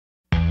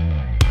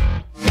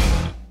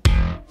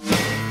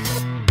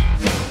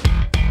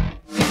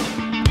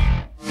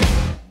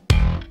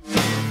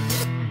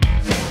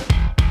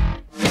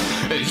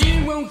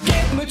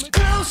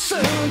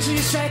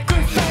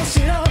sacrifice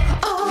it all.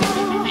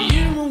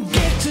 You won't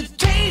get to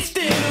taste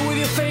it with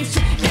your face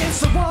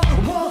against the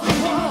wall.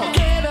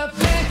 Get up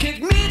and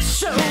admit,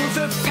 show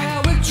the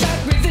power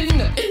trapped within.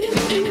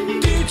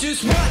 Do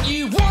just what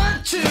you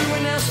want to,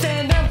 and now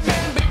stand up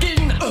and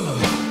begin.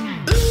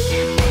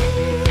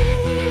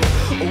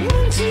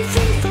 1, 2,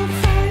 3.